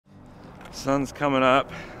Sun's coming up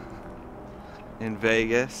in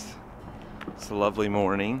Vegas. It's a lovely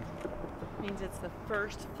morning. Means it's the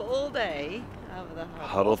first full day of the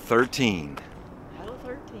Huddle 13. Huddle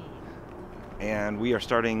 13. And we are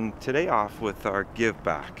starting today off with our give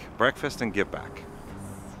back, breakfast and give back.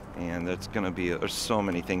 And it's going to be, there's so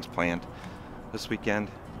many things planned this weekend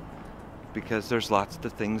because there's lots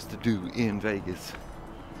of things to do in Vegas.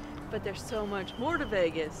 But there's so much more to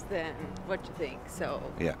Vegas than what you think, so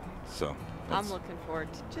yeah, so I'm looking forward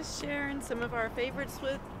to just sharing some of our favorites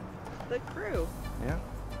with the crew. Yeah.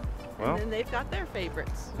 Well, and then they've got their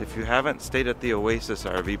favorites. If you haven't stayed at the Oasis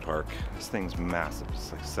RV park, this thing's massive.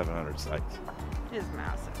 It's like 700 sites. It's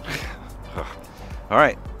massive. All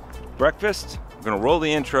right, breakfast. We're gonna roll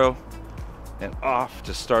the intro and off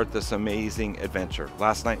to start this amazing adventure.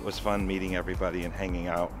 Last night was fun meeting everybody and hanging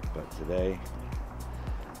out, but today,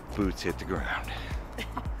 boots hit the ground.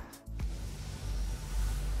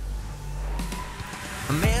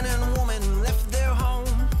 A man and a woman left their home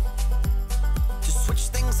to switch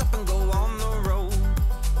things up and go on the road.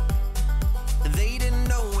 They didn't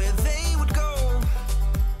know where they would go,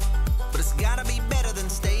 but it's gotta be better than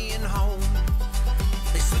staying home.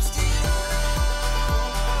 They switched it up.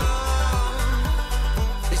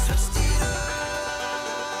 They switched it up.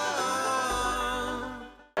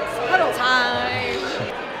 Huddle time.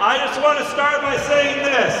 I just want to start by saying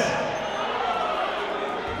this.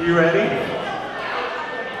 You ready?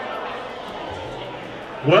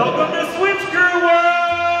 Welcome to Switch Crew World!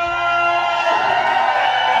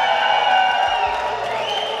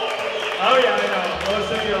 Oh yeah, I know. Most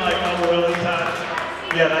of you are like, oh, really, Todd?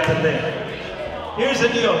 Yeah, that's a thing. Here's the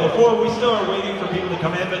deal. Before we still are waiting for people to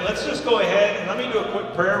come in, but let's just go ahead and let me do a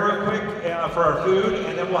quick prayer real quick for our food,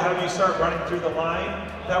 and then we'll have you start running through the line.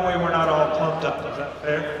 That way we're not all clumped up. Is that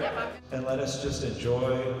fair? Yep. And let us just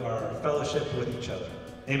enjoy our fellowship with each other.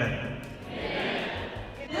 Amen. Amen.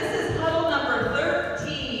 This is huddle number 13.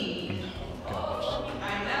 I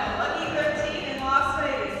know, lucky 13 in Las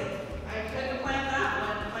Vegas. I couldn't plan that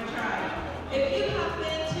one if I tried. If you have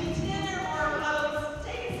been to 10 or more huddles,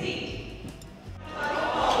 take a seat.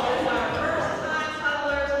 This is our first time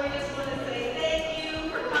huddlers. We just want to say thank you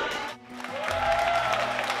for coming.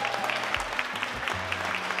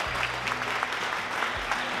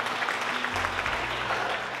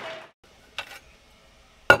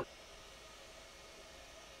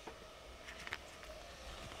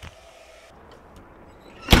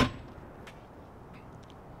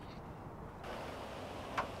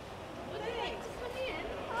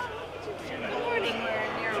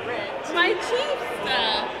 My chief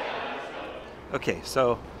stuff. Okay,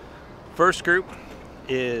 so first group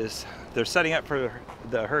is, they're setting up for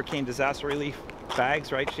the hurricane disaster relief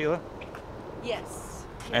bags, right, Sheila? Yes.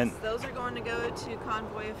 And those are going to go to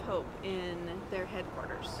Convoy of Hope in their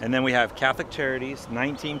headquarters. And then we have Catholic Charities.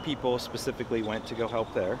 19 people specifically went to go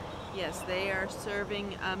help there. Yes, they are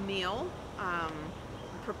serving a meal,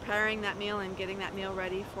 preparing that meal and getting that meal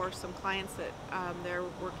ready for some clients that they're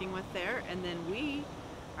working with there. And then we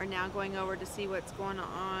are now going over to see what's going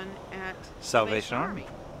on at Salvation Army.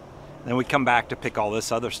 Then we come back to pick all this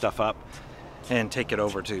other stuff up and take it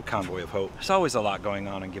over to Convoy of Hope. There's always a lot going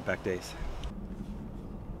on in Give Back Days.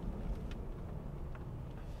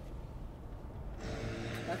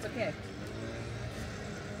 That's okay.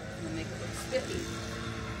 I'm gonna make it look spiffy.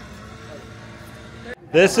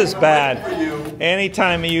 This is bad.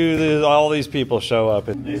 Anytime all these people show up.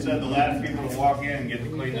 They said the last people to walk in and get to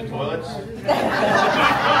clean the toilets.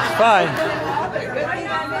 Fine.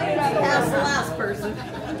 That's the last person.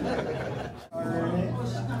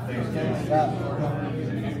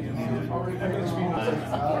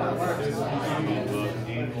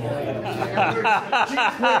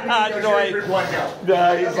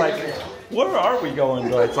 He's like, where are we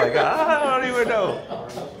going? It's like, I don't even know.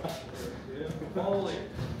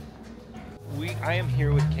 I am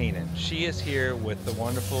here with Kanan. She is here with the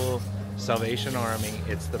wonderful Salvation Army.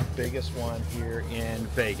 It's the biggest one here in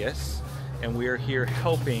Vegas, and we are here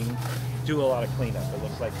helping do a lot of cleanup. It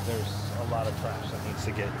looks like there's a lot of trash that needs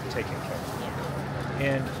to get taken care of.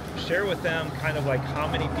 And share with them kind of like how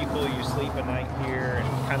many people you sleep a night here and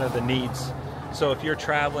kind of the needs. So if you're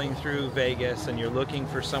traveling through Vegas and you're looking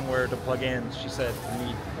for somewhere to plug in, she said we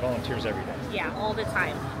need volunteers every day. Yeah, all the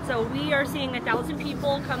time. So we are seeing 1,000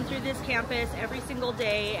 people come through this campus every single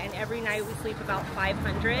day, and every night we sleep about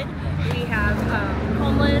 500. We have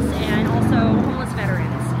homeless and also homeless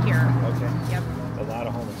veterans here. Okay. Yep. A lot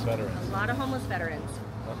of homeless veterans. A lot of homeless veterans.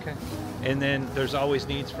 Okay. And then there's always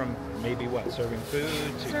needs from maybe what, serving food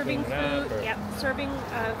to serving cleaning up? Food, yep. Serving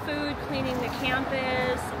food, cleaning the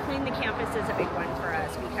campus. Cleaning the campus is a big one for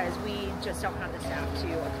us because we just don't have the staff to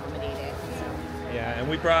accommodate it. Yeah, and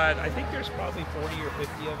we brought, I think there's probably 40 or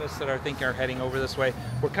 50 of us that are heading over this way.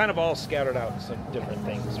 We're kind of all scattered out in some different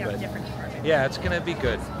things. Yeah, but different departments. yeah, it's going to be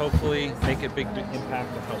good. Hopefully make a big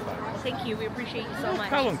impact and help out. Thank you. We appreciate you so much. No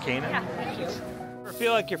problem, Kana. Yeah, thank you. Ever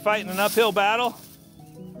feel like you're fighting an uphill battle?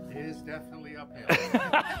 It is definitely uphill.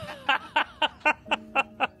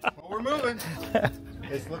 But we're moving.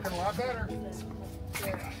 It's looking a lot better.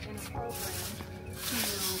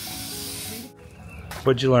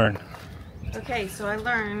 What'd you learn? Okay, so I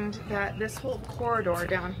learned that this whole corridor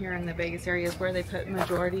down here in the Vegas area is where they put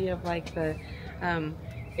majority of like the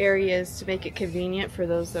areas to make it convenient for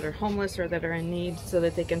those that are homeless or that are in need so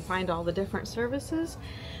that they can find all the different services.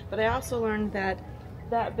 But I also learned that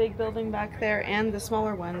that big building back there and the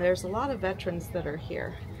smaller one, there's a lot of veterans that are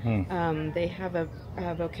here. They have a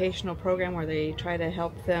vocational program where they try to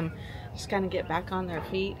help them just kind of get back on their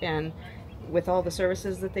feet and with all the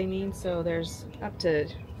services that they need. So there's up to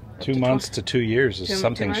 2 months to 2 years is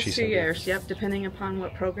something 2 months, she 2 said. years, yep, depending upon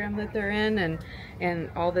what program that they're in and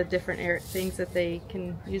all the different things that they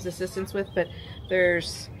can use assistance with. But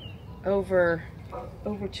there's over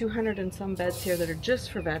 200 and some beds here that are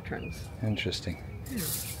just for veterans. Interesting.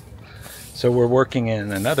 So we're working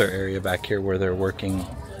in another area back here where they're working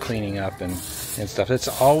cleaning up and stuff. It's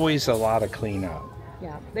always a lot of cleanup.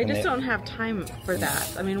 Yeah, they just don't have time for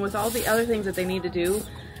that. I mean, with all the other things that they need to do,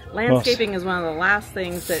 landscaping is one of the last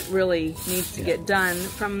things that really needs to get done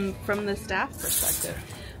from the staff perspective.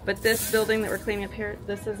 But this building that we're cleaning up here,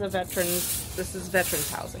 this is veterans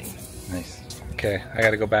housing. Nice. Okay, I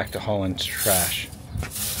got to go back to hauling trash.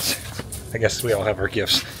 I guess we all have our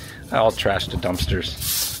gifts. I haul trash to dumpsters.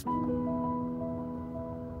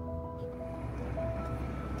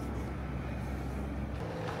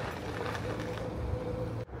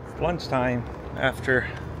 It's lunchtime after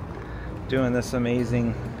doing this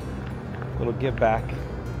amazing little give back.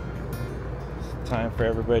 It's time for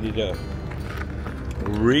everybody to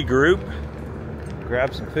regroup,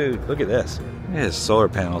 grab some food. Look at this. There's solar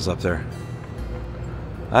panels up there.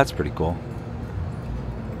 That's pretty cool.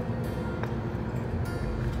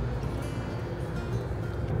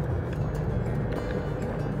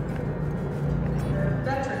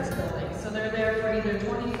 Veterans building, so they're there for either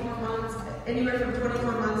 24 months, anywhere from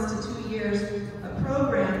 24 months to 2 years, a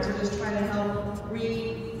program to just try to help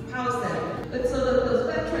re-house them. But so that those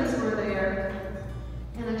veterans were there,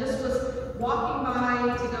 and I just was walking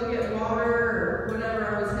by to go get water or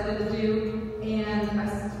whatever I was headed to do, and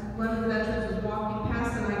one of the veterans was walking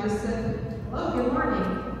past, and I just said, "Hello, good morning,"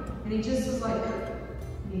 and he just was like,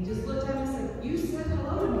 and he just looked at me and said, "You said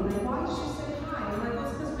hello to me, like, why did you say hi?" I'm like, "Well,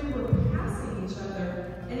 it's because we were passing each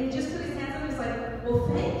other," and he just put his hands up, he's like, "Well,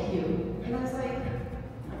 thank you," and I was like,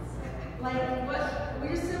 what?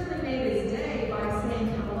 We simply made his day by saying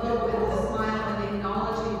hello with a smile and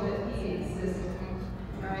acknowledging that he existed,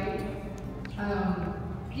 right?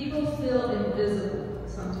 People feel invisible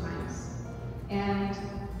sometimes, and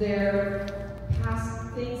their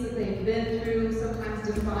past things that they've been through sometimes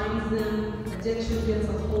defines them, addiction gets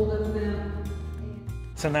a hold of them.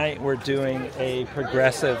 Tonight we're doing a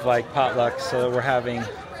progressive like potluck, so we're having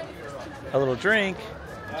a little drink,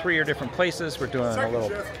 3 different places. We're doing a little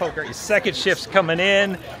poker. Second shift's coming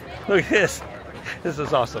in. Look at this. This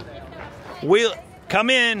is awesome. We'll come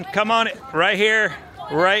in, come on right here,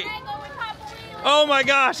 right. Oh my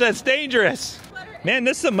gosh, that's dangerous. Man,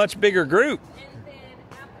 this is a much bigger group.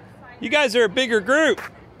 You guys are a bigger group.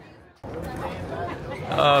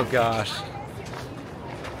 Oh gosh.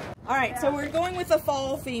 All right, so we're going with a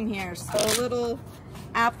fall theme here. So a little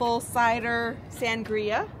apple cider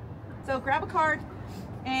sangria. So grab a card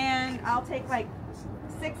and I'll take like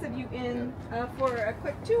 6 of you in for a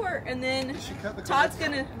quick tour, and then Todd's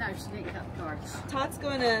gonna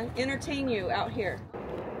entertain you out here.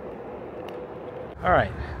 All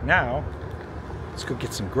right, now let's go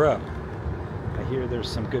get some grub. I hear there's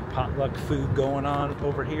some good potluck food going on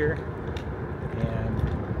over here, and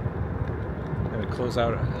I'm gonna close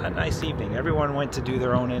out a nice evening. Everyone went to do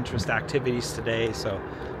their own interest activities today, so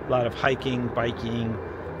a lot of hiking, biking,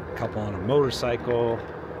 a couple on a motorcycle,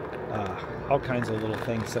 all kinds of little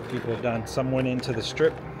things that people have done. Some went into the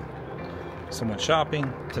strip, some went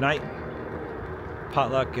shopping. Tonight,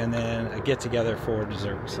 potluck, and then a get-together for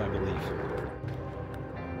desserts, I believe.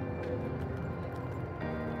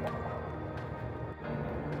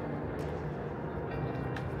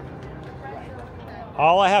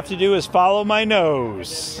 All I have to do is follow my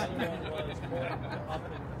nose.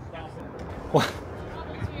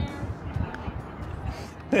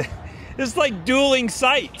 It's like dueling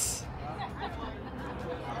sights.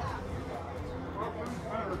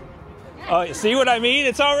 See what I mean?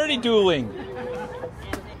 It's already dueling.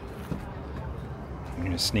 I'm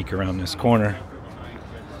gonna sneak around this corner.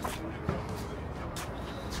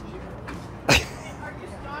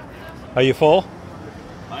 Are you full?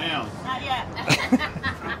 I am. Not yet.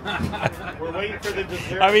 We're waiting for the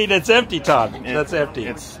dessert. I mean, it's empty, Todd. That's empty.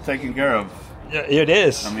 It's taken care of. Yeah, it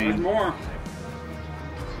is. I mean, More.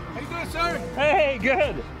 how you doing, sir? Hey,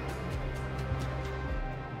 good.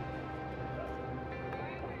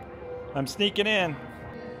 I'm sneaking in.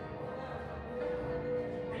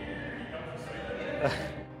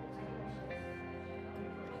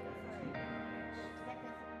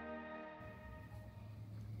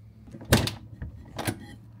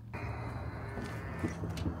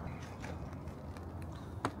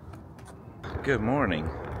 Good morning.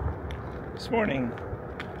 This morning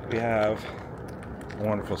we have a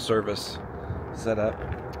wonderful service set up,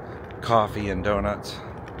 coffee and donuts.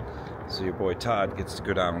 So your boy Todd gets to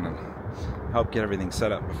go down and help get everything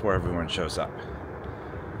set up before everyone shows up.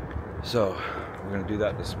 So we're gonna do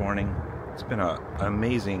that this morning. It's been an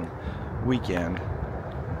amazing weekend.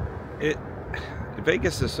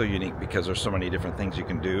 Vegas is so unique because there's so many different things you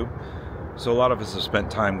can do. So a lot of us have spent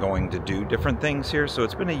time going to do different things here, so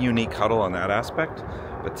it's been a unique huddle on that aspect.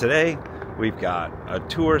 But today, we've got a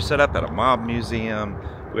tour set up at a mob museum.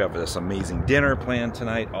 We have this amazing dinner planned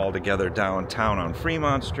tonight, all together downtown on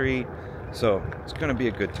Fremont Street. So it's gonna be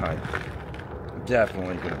a good time.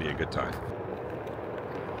 Definitely gonna be a good time.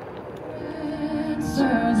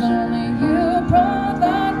 Serves only you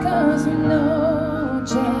provide, 'cause we know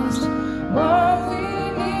just what we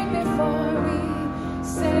need before we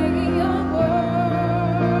say a word.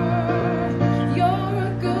 You're a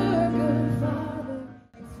good, good father.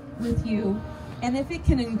 With you, and if it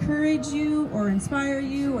can encourage you or inspire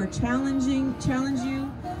you or challenge you,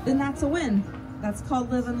 then that's a win. That's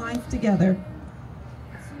called living life together.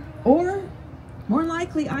 Or more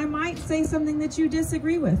likely, I might say something that you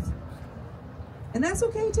disagree with, and that's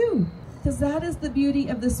okay too, because that is the beauty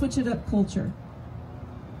of the switch it up culture.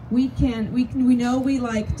 We know we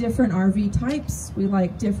like different RV types, we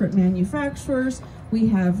like different manufacturers, we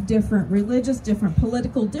have different religious, different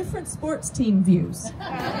political, different sports team views.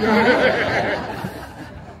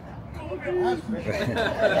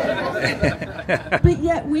 But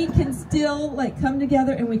yet we can still come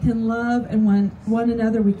together, and we can love and one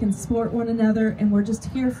another, we can support one another, and we're just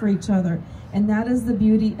here for each other. And that is the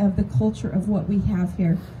beauty of the culture of what we have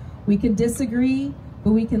here. We can disagree,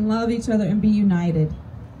 but we can love each other and be united.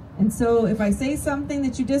 And so if I say something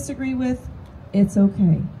that you disagree with, it's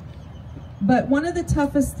okay. But one of the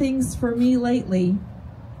toughest things for me lately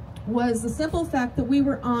was the simple fact that we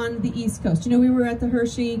were on the East Coast. You know, we were at the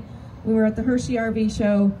𝗓𝗁𝐿 RV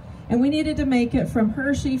show, and we needed to make it from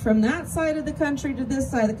𝗓𝗁, from that side of the country to this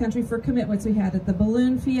side of the country for commitments we had at the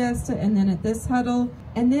balloon fiesta and then at this huddle.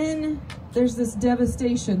 And then there's this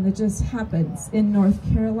devastation that just happens in North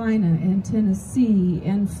Carolina and Tennessee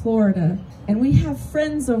and Florida. And we have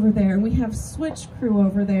friends over there, and we have switch crew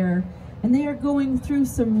over there, and they are going through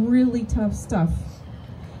some really tough stuff.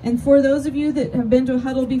 And for those of you that have been to a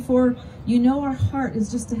huddle before, you know our heart is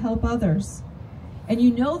just to help others. And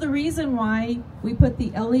you know the reason why we put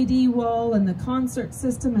the LED wall and the concert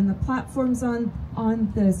system and the platforms on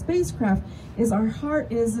the spacecraft is our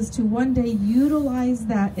heart is to one day utilize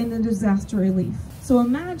that in the disaster relief. So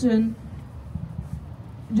imagine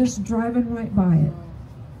just driving right by it,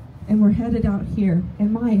 and we're headed out here,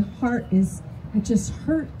 and my heart is, I just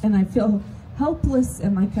hurt, and I feel helpless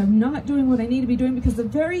and like I'm not doing what I need to be doing, because the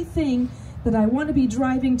very thing that I want to be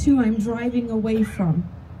driving to, I'm driving away from.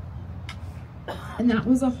 And that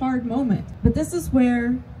was a hard moment. But this is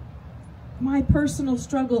where my personal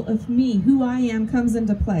struggle of me, who I am, comes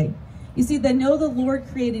into play. You see, they know the Lord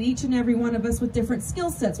created each and every one of us with different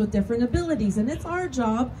skill sets, with different abilities, and it's our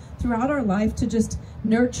job throughout our life to just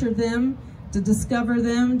nurture them, to discover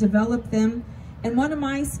them, develop them. And one of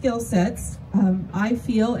my skill sets, I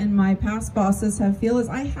feel, and my past bosses have feel, is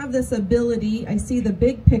I have this ability, I see the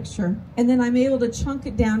big picture, and then I'm able to chunk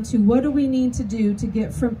it down to what do we need to do to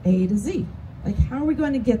get from A to Z? Like, how are we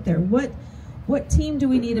going to get there? What team do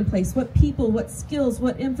we need in place? What people, what skills,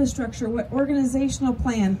 what infrastructure, what organizational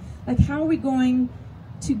plan? Like, how are we going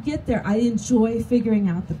to get there? I enjoy figuring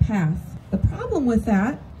out the path. The problem with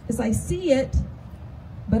that is I see it,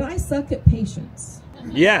 but I suck at patience.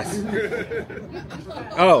 Yes.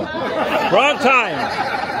 Oh, wrong time.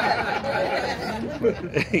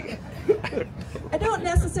 I don't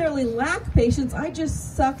necessarily lack patience, I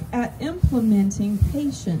just suck at implementing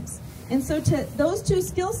patience. And so those two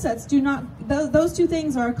skill sets do not, those two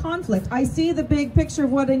things are a conflict. I see the big picture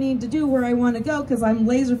of what I need to do, where I want to go, because I'm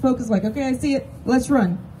laser focused, like, okay, I see it, let's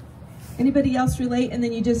run. Anybody else relate? And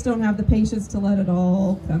then you just don't have the patience to let it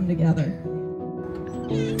all come together.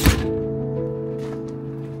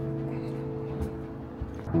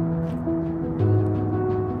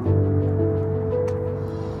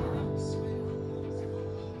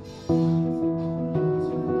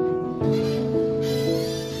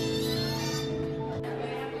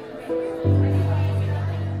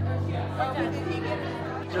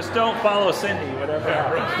 Just don't follow Cindy, whatever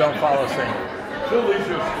happens. Don't follow Cindy. She'll leave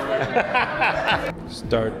you.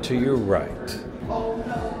 Start to your right.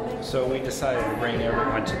 So we decided to bring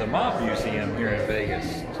everyone to the Mob Museum here in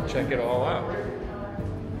Vegas to check it all out.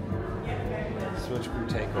 𝗧𝗿𝗃𝗃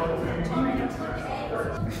takeover.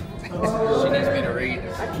 She needs me to read.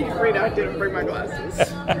 I can't read. I didn't bring my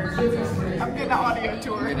glasses. I'm getting an audio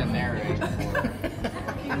tour. I'm gonna narrate.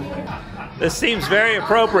 This seems very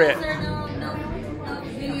appropriate.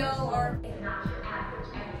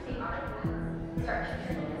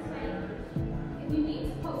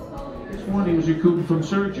 He was recruiting from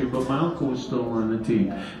surgery, but my uncle was still on the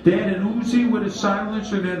team. They had an Uzi with a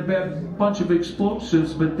silencer and had a bunch of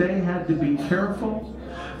explosives, but they had to be careful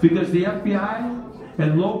because the FBI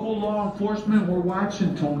and local law enforcement were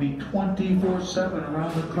watching Tony 24/7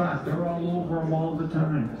 around the clock. They're all over him all the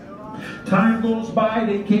time. Time goes by,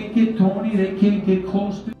 they can't get Tony, they can't get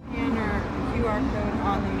close to Scan your QR code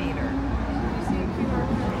on the meter. You see a QR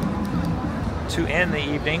code? To end the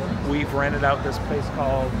evening, we've rented out this place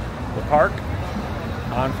called The Park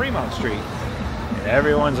on Fremont Street. And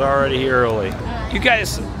everyone's already early. You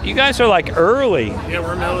guys are like early. Yeah,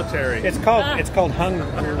 we're military. It's called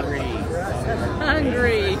Hungry.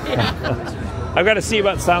 Hungry. I've got to see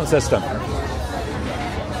about the sound system. And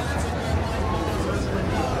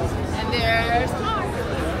there's Mark.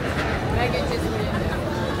 Megan just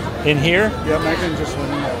went. In here? Yeah, Megan just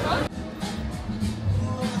went in.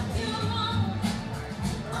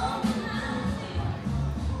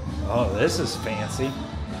 Oh, this is fancy.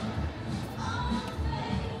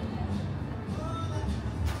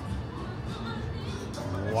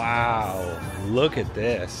 Wow, look at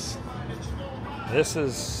this. This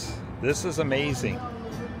is amazing.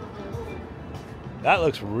 That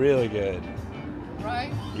looks really good.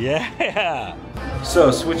 Right? Yeah. So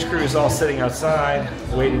Switch Crew is all sitting outside,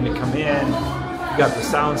 waiting to come in. We got the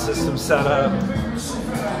sound system set up.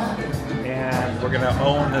 And we're gonna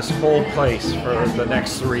own this whole place for the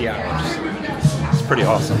next 3 hours. It's pretty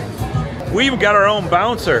awesome. We even got our own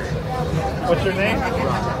bouncer. What's your name?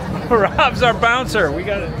 Rob's our bouncer. We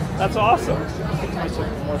got it. That's awesome.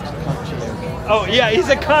 Oh yeah, he's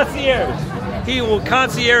a concierge. He will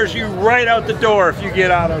concierge you right out the door if you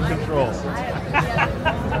get out of control.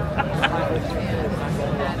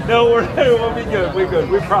 No, we'll be good. We're good.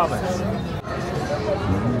 We promise.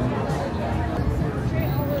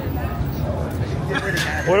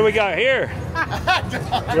 What do we got here?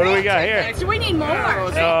 What do we got here? We need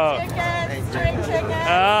more. Tickets, drink tickets.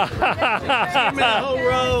 whole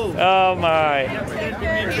row. Oh my. No,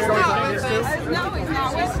 he's not. We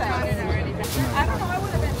said it already. I don't know. I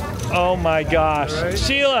would have been happy. Oh my gosh.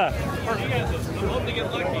 Sheila.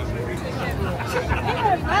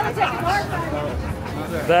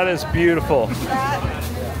 That is beautiful.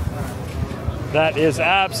 That is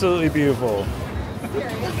absolutely beautiful.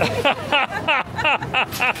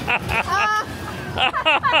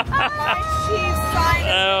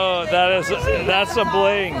 Oh, that's a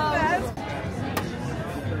bling.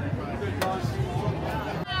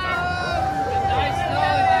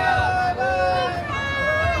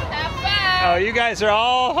 Oh, you guys are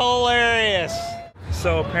all hilarious.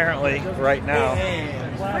 So apparently, right now,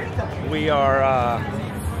 we are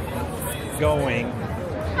going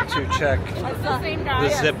to check the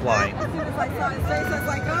zip line.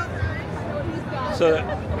 So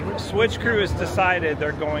Switch Crew has decided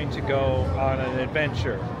they're going to go on an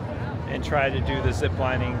adventure and try to do the zip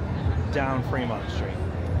lining down Fremont Street.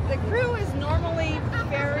 The crew is normally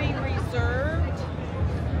very reserved,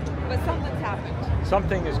 but something's happened.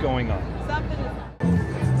 Something is going on. Something is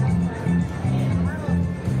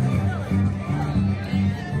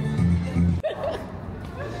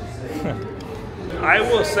I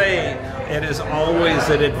will say it is always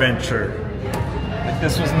an adventure. Like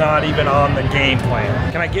this was not even on the game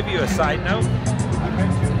plan. Can I give you a side note?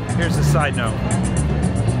 Here's a side note.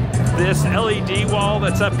 This LED wall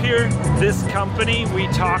that's up here, this company we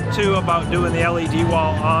talked to about doing the LED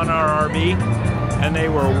wall on our RV, and they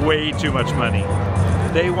were way too much money.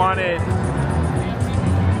 They wanted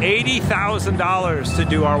 $80,000 to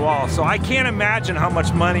do our wall. So I can't imagine how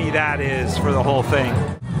much money that is for the whole thing.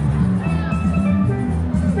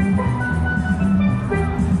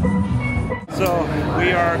 So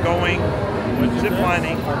we are going zip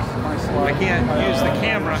lining I can't use the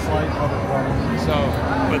camera. So,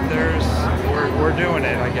 but we're doing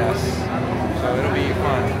it, I guess. So it'll be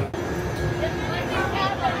fun.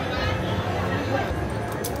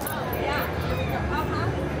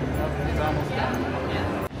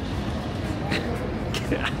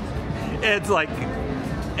 It's like I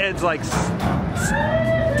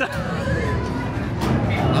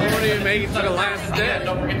won't even make it to the last step.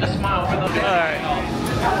 Don't forget to smile for the video. All right.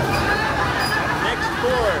 Next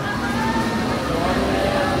course.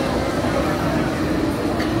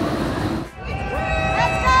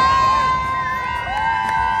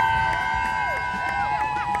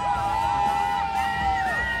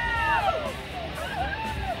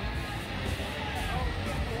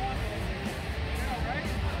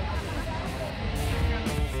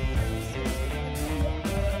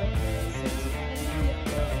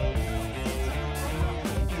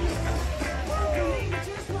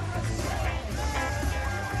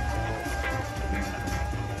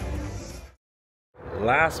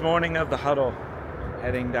 Last morning of the huddle,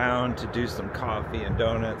 heading down to do some coffee and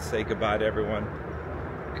donuts, say goodbye to everyone.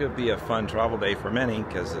 Could be a fun travel day for many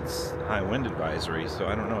because it's high wind advisory, so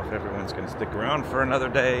I don't know if everyone's going to stick around for another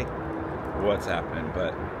day or what's happening,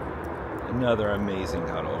 but another amazing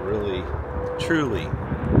huddle. Really, truly,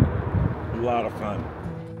 a lot of fun.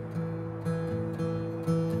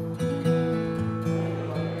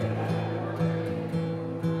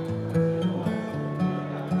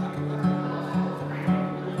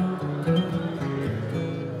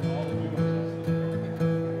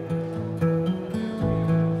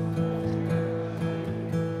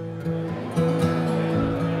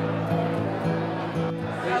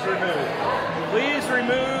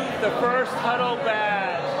 The first huddle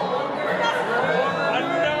badge. I'm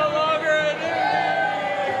no longer a newbie.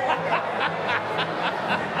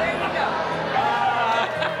 There you go.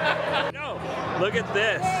 No, look at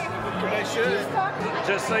this. I should.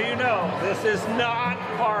 Just so you know, this is not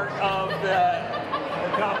part of the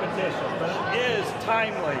competition, but it is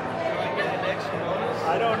timely.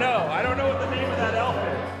 I don't know. I don't know what the name of that elf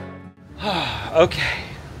is. Okay,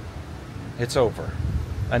 it's over.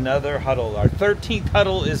 Another huddle. Our 13th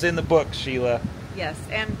huddle is in the book, Sheila. Yes,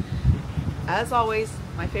 and as always,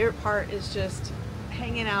 my favorite part is just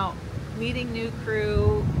hanging out, meeting new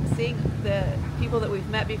crew, seeing the people that we've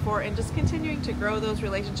met before, and just continuing to grow those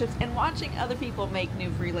relationships and watching other people make new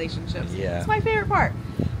relationships. Yeah. It's my favorite part.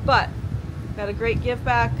 But got a great give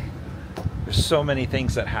back. There's so many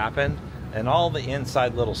things that happen, and all the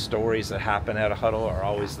inside little stories that happen at a huddle are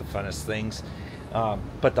always the funnest things.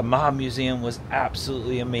 But the Mom Museum was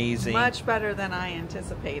absolutely amazing. Much better than I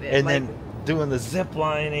anticipated. And then doing the zip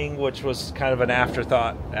lining, which was kind of an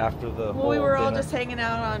afterthought after the Well, we were all just hanging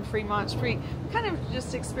out on Fremont Street. Kind of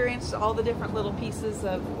just experienced all the different little pieces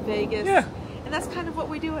of Vegas. Yeah. And that's kind of what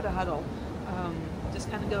we do at a huddle.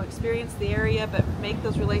 Just kind of go experience the area, but make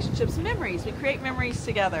those relationships and memories. We create memories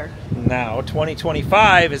together. Now,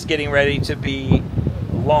 2025 is getting ready to be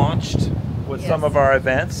launched with some of our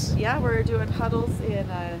events. Yeah, we're doing huddles in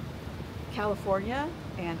California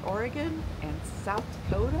and Oregon and South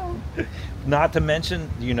Dakota. Not to mention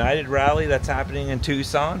the United Rally that's happening in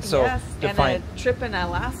Tucson. So yes, to and find a trip in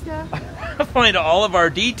Alaska. find all of our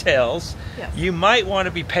details, yes. You might want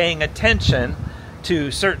to be paying attention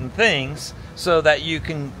to certain things so that you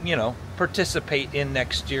can, you know, participate in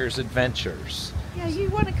next year's adventures. Yeah, you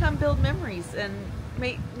want to come build memories and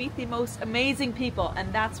meet the most amazing people,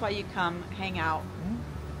 and that's why you come hang out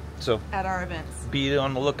at our events. Be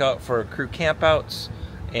on the lookout for crew campouts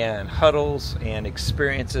and huddles and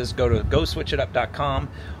experiences. Go to GoSwitchItUp.com,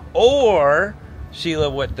 or Sheila,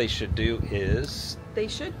 what they should do is they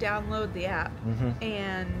should download the app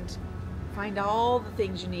and find all the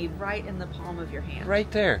things you need right in the palm of your hand. Right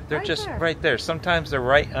there. They're just right there. Sometimes they're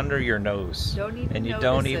right under your nose. And you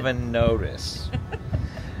don't even notice.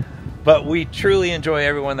 But we truly enjoy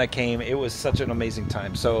everyone that came. It was such an amazing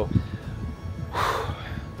time. So,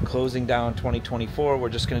 closing down 2024, we're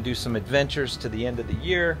just going to do some adventures to the end of the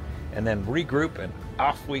year and then regroup, and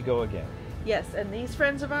off we go again. Yes, and these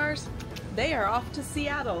friends of ours, they are off to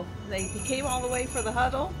Seattle. They came all the way for the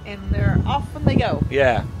huddle, and they're off when they go.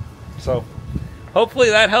 Yeah. So, hopefully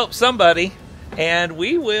that helps somebody, and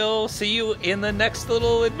we will see you in the next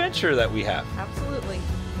little adventure that we have. Absolutely.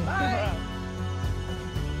 Bye.